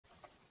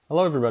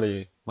Hello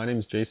everybody, my name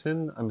is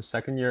Jason. I'm a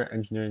second year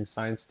engineering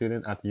science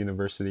student at the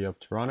University of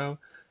Toronto,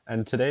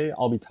 and today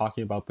I'll be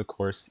talking about the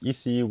course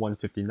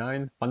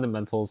ECE159,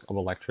 Fundamentals of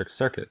Electric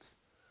Circuits.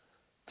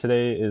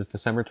 Today is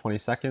December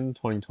 22nd,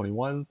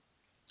 2021.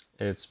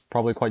 It's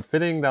probably quite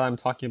fitting that I'm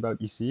talking about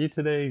ECE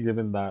today,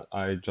 given that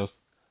I just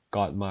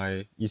got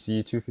my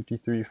ECE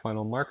 253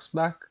 final marks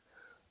back.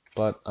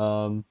 But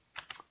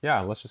yeah,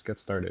 let's just get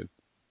started.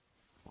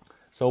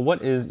 So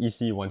what is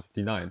ECE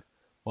 159?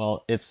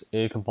 Well, it's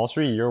a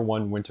compulsory year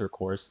one winter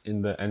course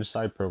in the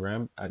Engsci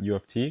program at U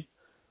of T.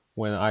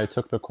 When I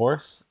took the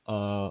course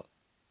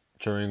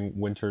during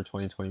winter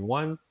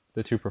 2021,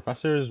 the two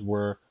professors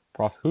were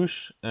Prof.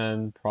 Hoosh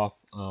and Prof.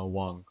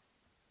 Wang.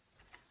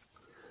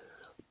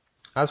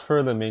 As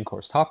for the main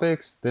course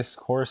topics, this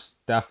course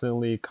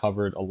definitely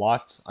covered a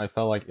lot. I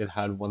felt like it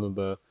had one of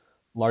the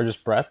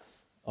largest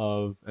breadths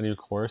of any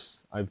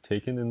course I've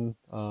taken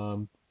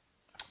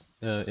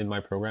in my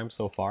program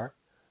so far.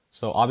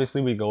 So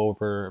obviously we go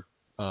over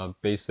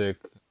basic,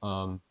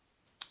 you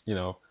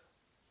know,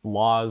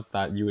 laws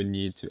that you would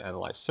need to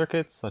analyze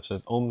circuits, such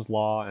as Ohm's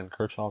law and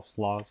Kirchhoff's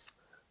laws,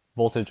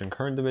 voltage and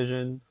current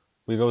division.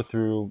 We go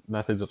through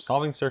methods of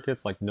solving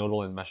circuits like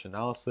nodal and mesh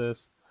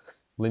analysis,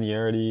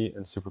 linearity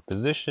and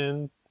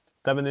superposition,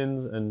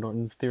 Thevenin's and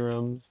Norton's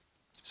theorems,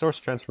 source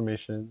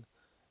transformation.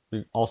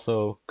 We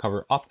also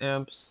cover op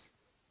amps,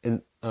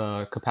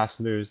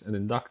 capacitors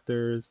and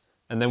inductors,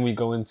 and then we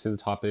go into the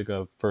topic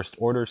of first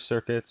order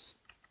circuits.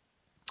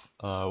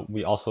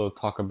 We also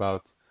talk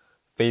about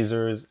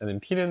phasors and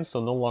impedance,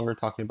 so no longer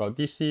talking about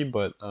DC,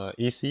 but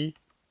AC.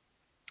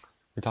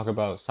 We talk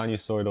about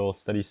sinusoidal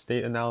steady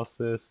state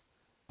analysis,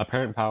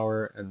 apparent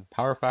power and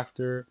power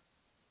factor,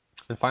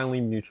 and finally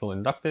mutual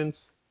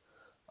inductance.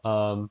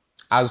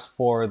 As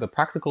for the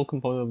practical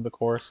component of the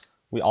course,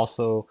 we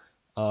also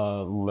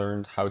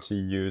learned how to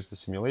use the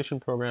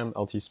simulation program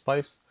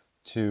LT-SPICE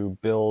to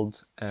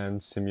build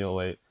and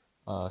simulate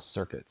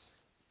circuits.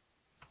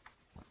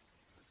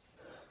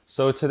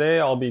 So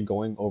today I'll be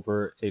going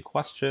over a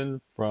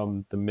question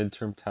from the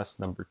midterm test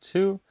number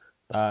 2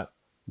 that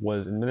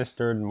was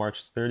administered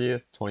March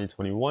 30th,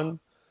 2021,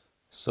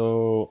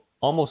 so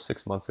almost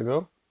 6 months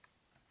ago.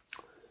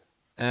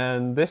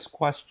 And this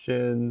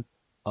question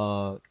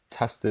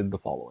tested the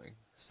following.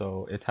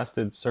 So it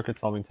tested circuit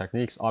solving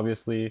techniques.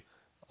 Obviously,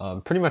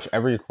 pretty much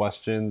every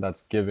question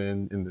that's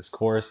given in this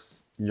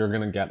course, you're going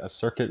to get a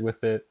circuit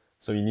with it.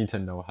 So you need to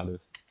know how to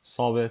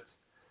solve it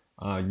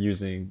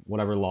using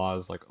whatever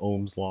laws like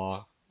Ohm's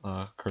law,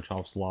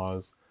 Kirchhoff's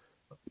laws,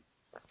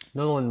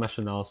 nodal and mesh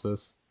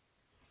analysis.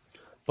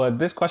 But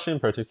this question in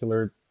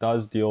particular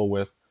does deal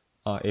with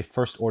a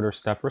first order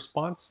step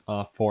response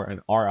for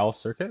an RL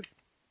circuit.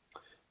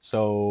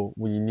 So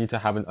we need to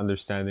have an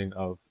understanding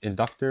of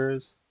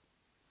inductors.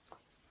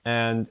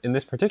 And in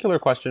this particular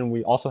question,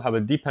 we also have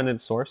a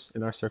dependent source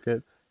in our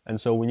circuit.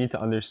 And so we need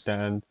to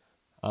understand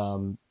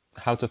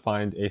how to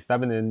find a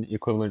Thevenin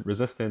equivalent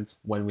resistance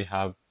when we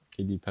have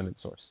a dependent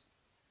source.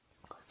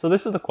 So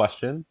this is the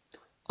question.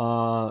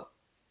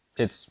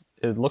 It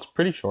looks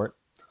pretty short,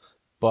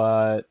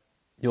 but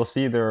you'll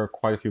see there are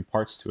quite a few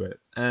parts to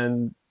it.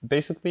 And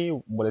basically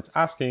what it's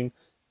asking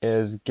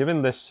is,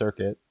 given this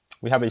circuit,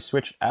 we have a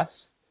switch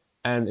S,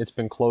 and it's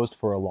been closed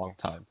for a long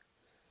time.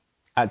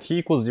 At t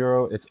equals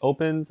 0, it's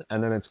opened,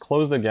 and then it's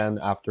closed again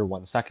after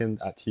 1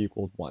 second at t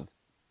equals 1.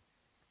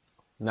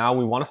 Now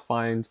we want to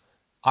find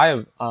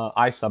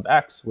I sub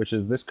x, which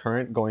is this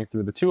current going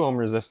through the 2 ohm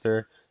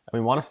resistor, and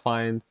we want to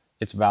find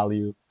its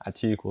value at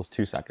t equals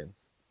 2 seconds.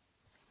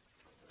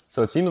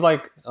 So it seems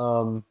like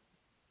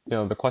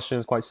the question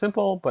is quite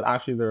simple, but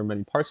actually there are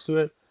many parts to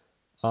it.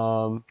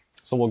 So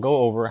we'll go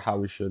over how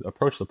we should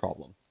approach the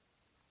problem.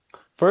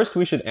 First,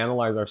 we should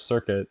analyze our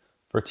circuit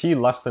for t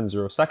less than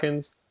 0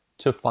 seconds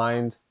to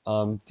find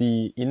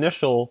the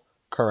initial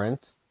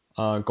current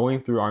going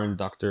through our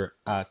inductor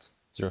at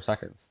 0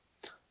 seconds.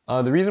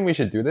 The reason we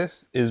should do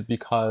this is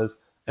because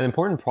an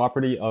important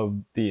property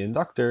of the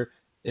inductor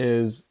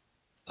is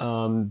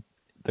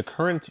the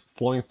current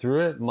flowing through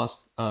it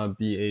must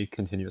be a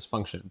continuous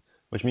function,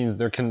 which means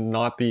there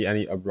cannot be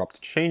any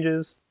abrupt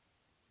changes,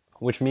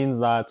 which means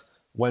that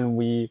when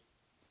we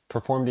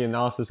perform the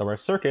analysis of our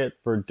circuit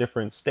for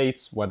different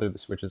states, whether the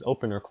switch is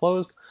open or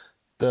closed,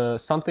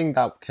 something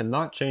that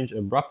cannot change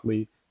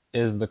abruptly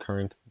is the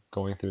current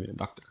going through the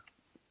inductor.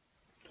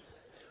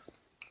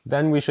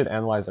 Then we should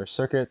analyze our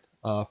circuit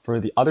for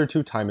the other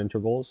two time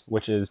intervals,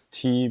 which is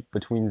t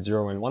between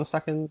 0 and 1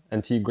 second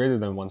and t greater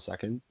than 1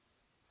 second.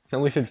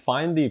 And we should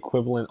find the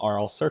equivalent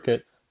RL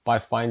circuit by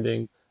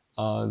finding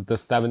the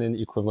Thevenin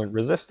equivalent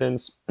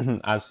resistance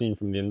as seen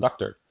from the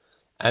inductor.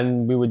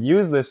 And we would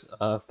use this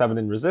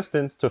Thevenin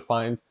resistance to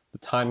find the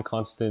time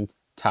constant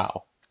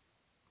tau.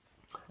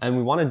 And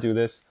we want to do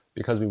this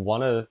because we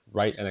want to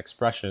write an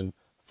expression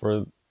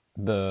for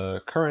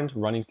the current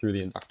running through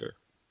the inductor.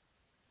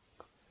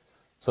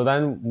 So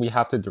then we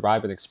have to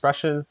derive an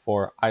expression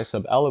for I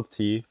sub L of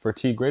t for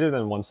t greater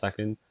than 1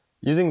 second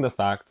using the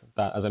fact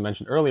that, as I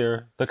mentioned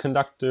earlier, the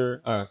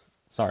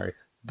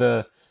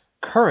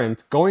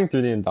current going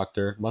through the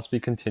inductor must be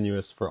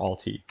continuous for all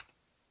t.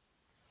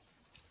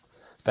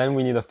 Then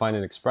we need to find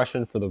an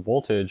expression for the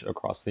voltage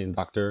across the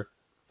inductor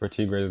for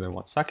t greater than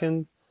 1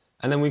 second.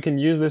 And then we can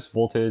use this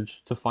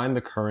voltage to find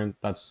the current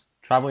that's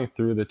traveling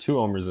through the 2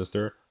 ohm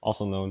resistor,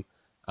 also known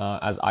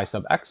as I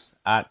sub x,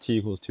 at t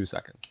equals 2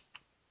 seconds.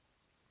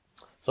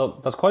 So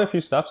that's quite a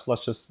few steps.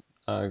 Let's just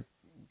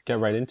get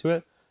right into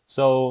it.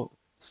 So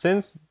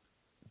since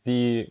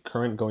the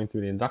current going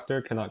through the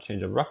inductor cannot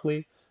change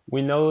abruptly,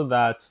 we know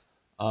that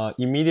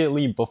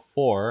immediately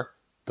before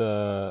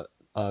the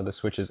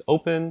switch is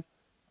open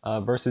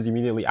versus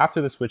immediately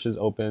after the switch is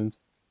opened,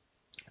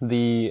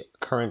 the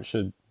current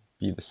should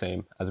be the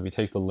same as we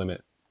take the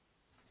limit.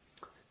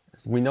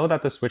 We know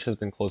that the switch has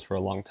been closed for a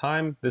long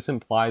time. This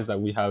implies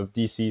that we have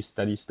DC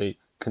steady state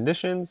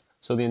conditions,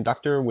 so the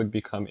inductor would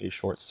become a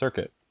short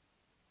circuit.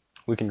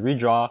 We can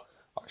redraw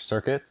our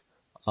circuit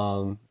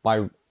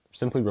by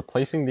simply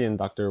replacing the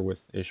inductor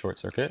with a short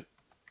circuit.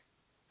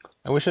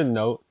 And we should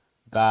note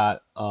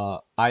that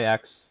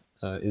Ix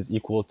is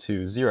equal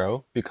to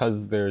 0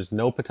 because there's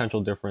no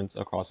potential difference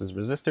across this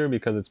resistor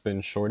because it's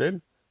been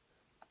shorted.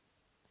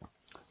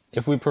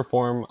 If we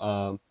perform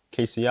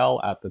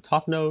KCL at the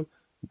top node,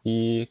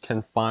 we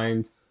can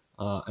find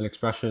an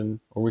expression,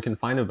 or we can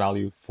find a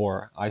value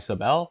for I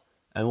sub L,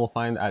 and we'll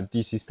find at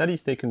DC steady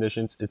state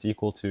conditions it's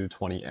equal to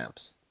 20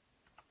 amps.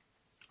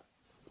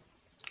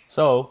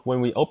 So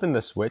when we open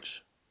the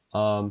switch,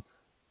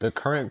 the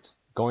current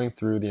going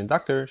through the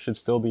inductor should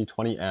still be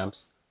 20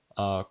 amps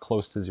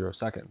close to 0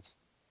 seconds.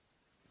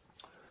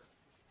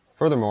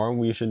 Furthermore,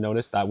 we should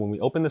notice that when we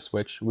open the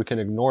switch, we can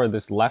ignore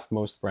this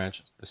leftmost branch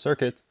of the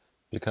circuit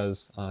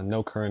because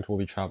no current will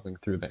be traveling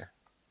through there.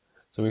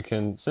 So we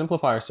can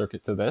simplify our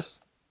circuit to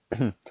this,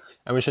 and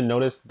we should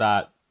notice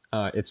that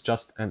it's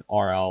just an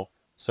RL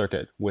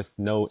circuit with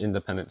no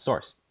independent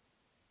source.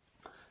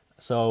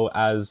 So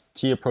as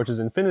t approaches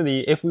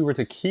infinity, if we were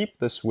to keep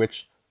the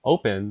switch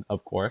open,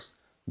 of course,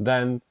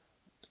 then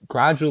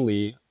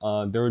gradually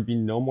there would be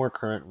no more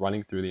current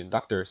running through the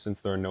inductor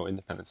since there are no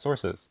independent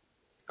sources.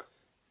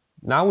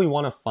 Now we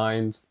want to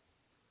find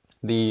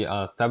the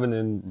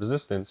Thevenin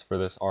resistance for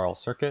this RL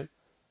circuit,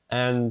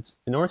 and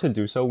in order to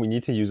do so, we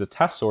need to use a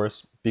test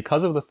source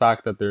because of the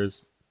fact that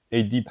there's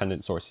a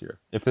dependent source here.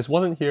 If this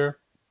wasn't here,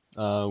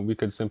 we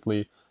could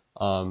simply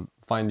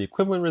find the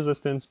equivalent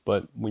resistance,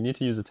 but we need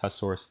to use a test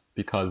source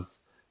because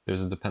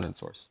there's a dependent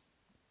source.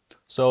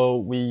 So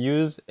we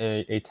use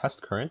a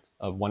test current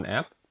of 1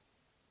 amp,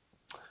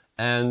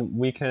 and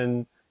we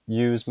can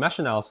use mesh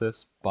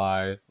analysis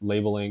by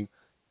labeling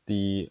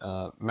the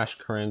mesh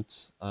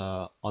current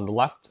on the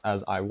left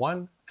as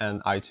I1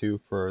 and I2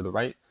 for the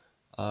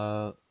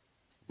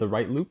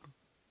right loop.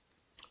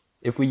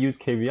 If we use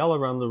KVL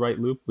around the right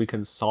loop, we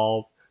can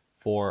solve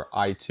for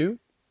I2,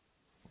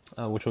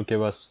 which will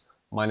give us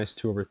minus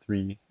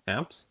 2/3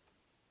 amps.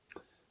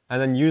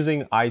 And then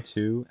using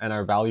I2 and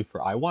our value for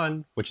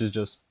I1, which is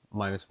just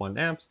minus 1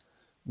 amps,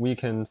 we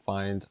can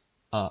find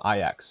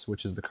Ix,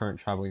 which is the current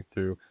traveling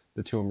through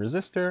the 2 ohm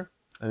resistor,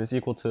 and is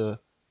equal to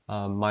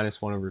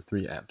minus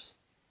 1/3 amps.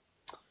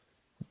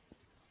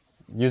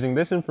 Using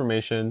this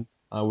information,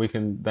 we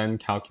can then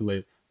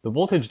calculate the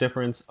voltage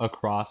difference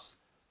across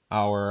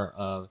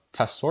our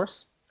test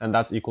source, and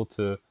that's equal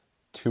to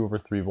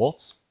 2/3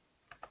 volts.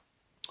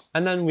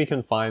 And then we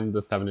can find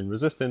the Thevenin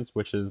resistance,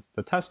 which is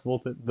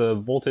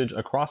the voltage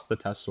across the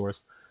test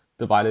source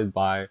divided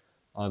by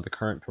the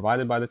current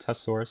provided by the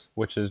test source,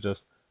 which is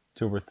just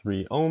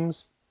 2/3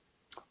 ohms.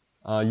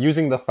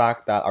 Using the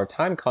fact that our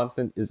time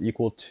constant is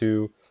equal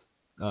to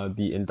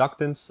the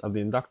inductance of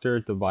the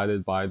inductor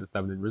divided by the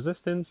Thevenin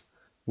resistance,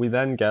 we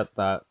then get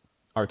that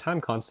our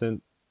time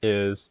constant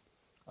is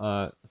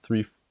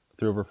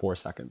 3/4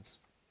 seconds.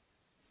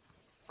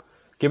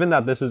 Given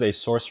that this is a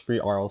source-free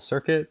RL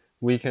circuit,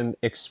 we can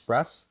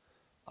express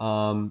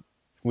the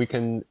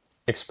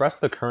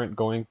current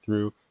going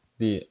through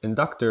the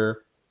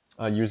inductor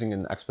using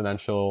an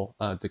exponential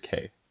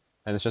decay,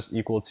 and it's just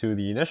equal to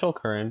the initial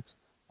current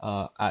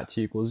at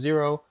t equals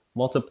 0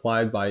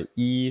 multiplied by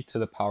e to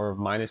the power of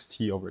minus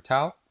t over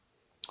tau.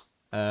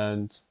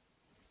 And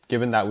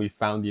given that we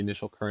found the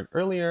initial current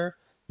earlier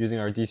using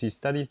our DC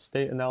steady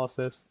state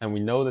analysis, and we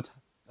know the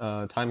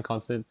time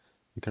constant,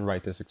 we can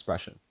write this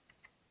expression.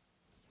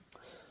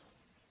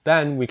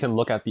 Then we can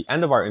look at the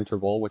end of our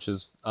interval, which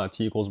is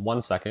t equals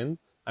 1 second,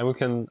 and we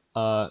can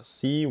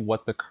see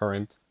what the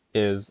current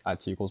is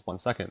at t equals 1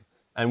 second.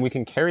 And we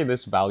can carry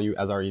this value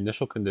as our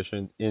initial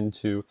condition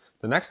into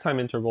the next time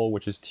interval,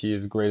 which is t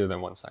is greater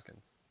than 1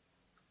 second.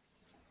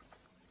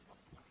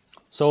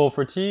 So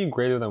for t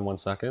greater than 1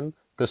 second,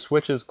 the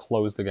switch is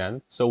closed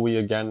again. So we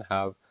again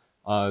have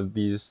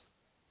these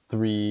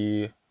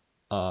 3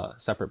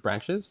 separate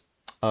branches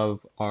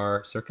of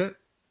our circuit.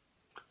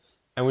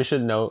 And we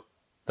should note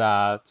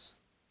that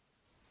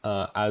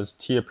as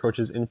t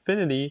approaches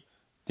infinity,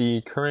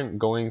 the current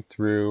going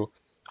through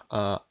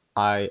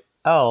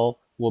IL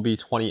will be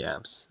 20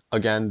 amps.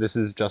 Again, this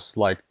is just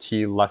like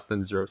t less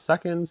than 0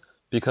 seconds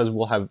because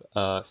we'll have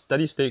a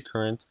steady state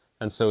current,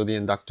 and so the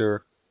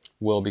inductor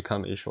will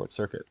become a short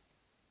circuit.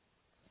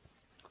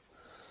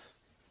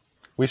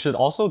 We should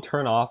also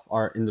turn off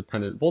our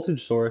independent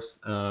voltage source.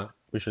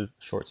 We should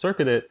short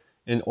circuit it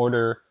in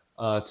order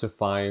to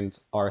find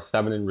our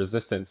Thevenin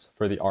resistance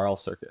for the RL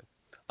circuit.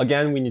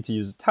 Again, we need to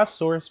use a test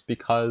source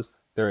because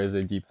there is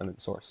a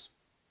dependent source.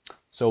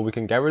 So we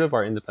can get rid of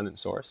our independent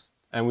source,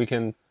 and we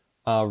can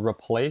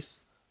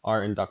replace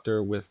our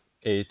inductor with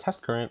a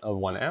test current of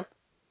 1 amp.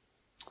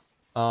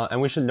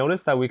 And we should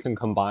notice that we can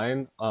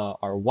combine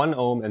our 1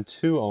 ohm and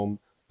 2 ohm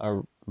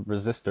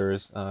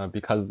resistors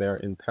because they're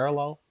in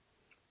parallel.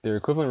 Their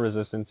equivalent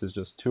resistance is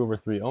just 2 over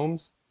 3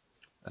 ohms.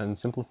 And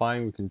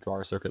simplifying, we can draw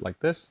our circuit like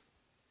this.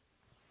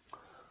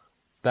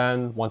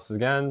 Then, once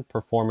again,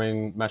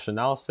 performing mesh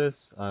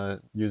analysis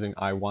using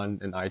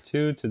I1 and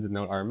I2 to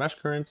denote our mesh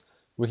currents,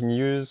 we can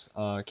use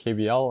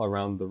KVL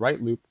around the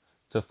right loop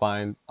to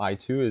find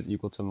I2 is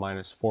equal to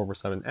minus 4 over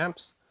 7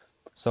 amps.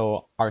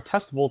 So our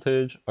test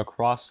voltage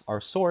across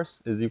our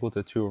source is equal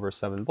to 2 over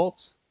 7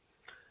 volts.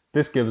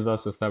 This gives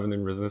us a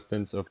Thevenin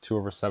resistance of 2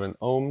 over 7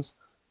 ohms,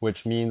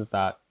 which means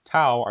that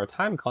tau, our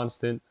time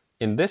constant,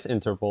 in this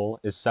interval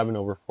is 7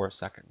 over 4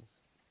 seconds.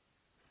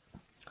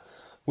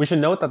 We should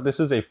note that this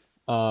is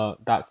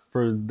that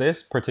for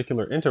this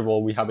particular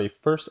interval, we have a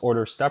first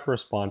order step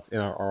response in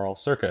our RL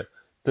circuit.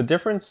 The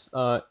difference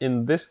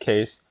in this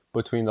case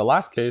between the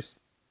last case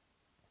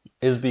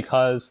is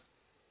because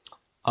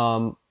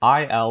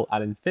IL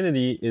at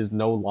infinity is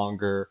no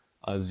longer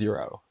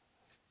 0.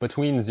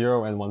 Between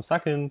 0 and 1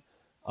 second,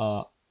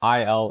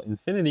 IL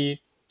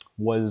infinity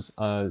was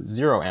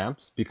 0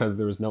 amps because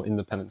there was no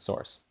independent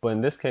source. But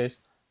in this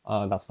case,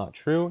 that's not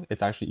true.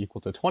 It's actually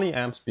equal to 20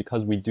 amps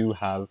because we do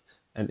have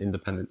an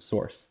independent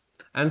source.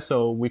 And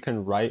so we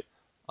can write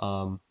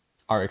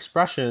our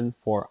expression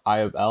for I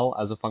of L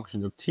as a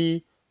function of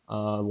t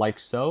like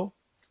so.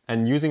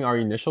 And using our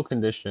initial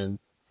condition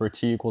for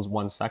t equals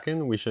 1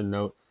 second, we should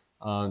note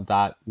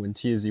that when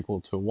t is equal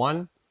to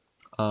 1,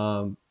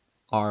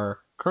 our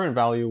current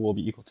value will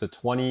be equal to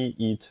 20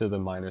 e to the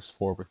minus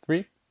 4 over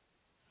 3.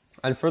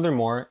 And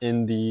furthermore,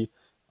 in the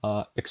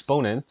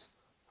exponent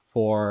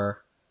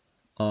for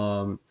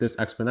this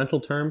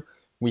exponential term,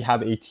 we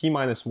have a t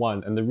minus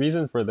 1. And the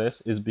reason for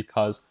this is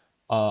because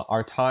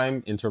our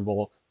time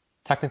interval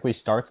technically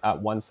starts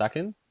at 1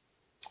 second.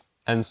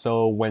 And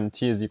so when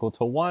t is equal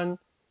to 1,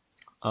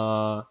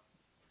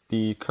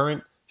 the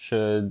current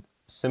should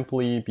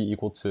simply be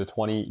equal to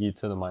 20 e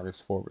to the minus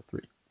 4 over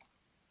 3.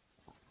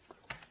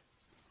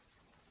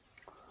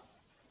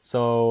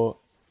 So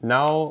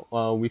now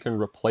we can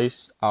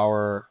replace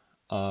our,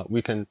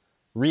 we can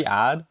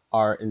re-add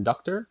our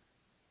inductor,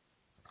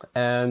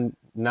 and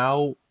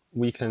now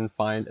we can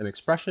find an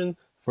expression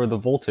for the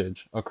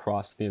voltage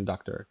across the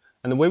inductor.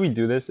 And the way we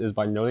do this is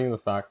by noting the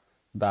fact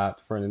that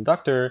for an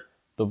inductor,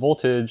 the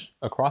voltage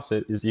across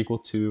it is equal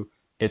to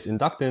its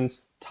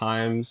inductance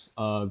times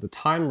the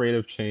time rate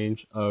of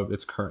change of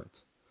its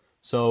current.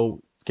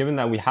 So given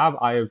that we have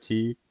I of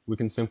t, we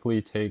can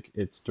simply take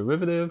its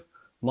derivative,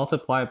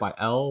 multiply it by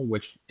L,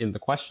 which in the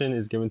question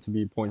is given to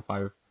be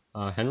 0.5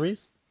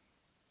 henries.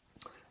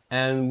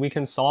 And we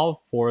can solve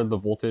for the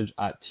voltage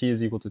at t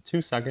is equal to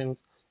 2 seconds,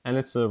 and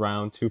it's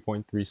around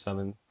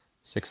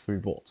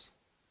 2.3763 volts.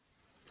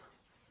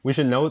 We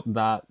should note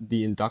that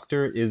the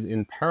inductor is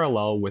in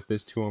parallel with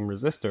this 2 ohm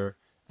resistor,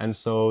 and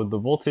so the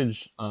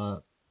voltage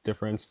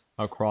difference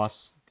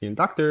across the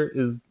inductor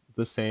is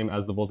the same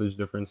as the voltage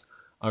difference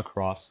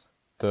across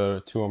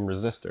the 2 ohm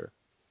resistor.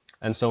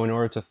 And so in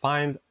order to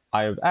find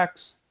I of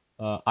x,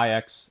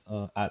 Ix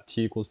at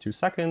t equals 2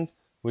 seconds,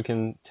 we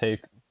can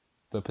take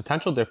the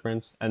potential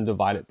difference and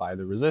divide it by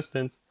the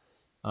resistance,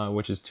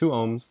 which is 2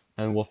 ohms,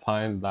 and we'll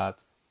find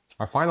that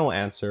our final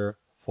answer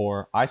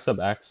for I sub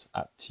x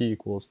at t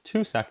equals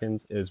 2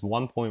 seconds is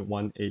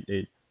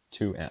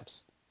 1.1882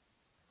 amps.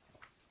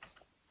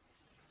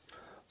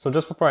 So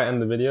just before I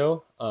end the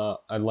video,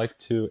 I'd like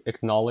to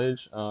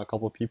acknowledge a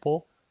couple of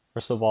people.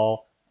 First of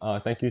all,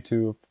 thank you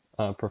to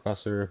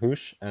Professor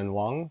Hoosh and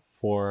Wang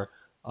for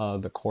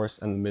the course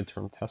and the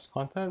midterm test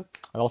content.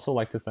 I'd also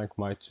like to thank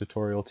my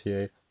tutorial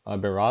TA,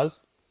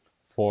 Beraz,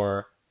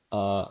 for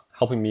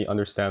helping me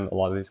understand a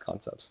lot of these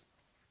concepts.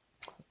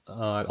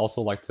 I'd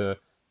also like to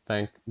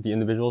thank the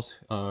individuals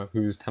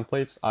whose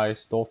templates I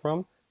stole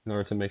from in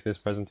order to make this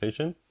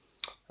presentation.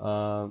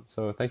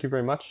 So thank you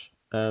very much,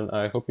 and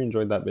I hope you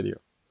enjoyed that video.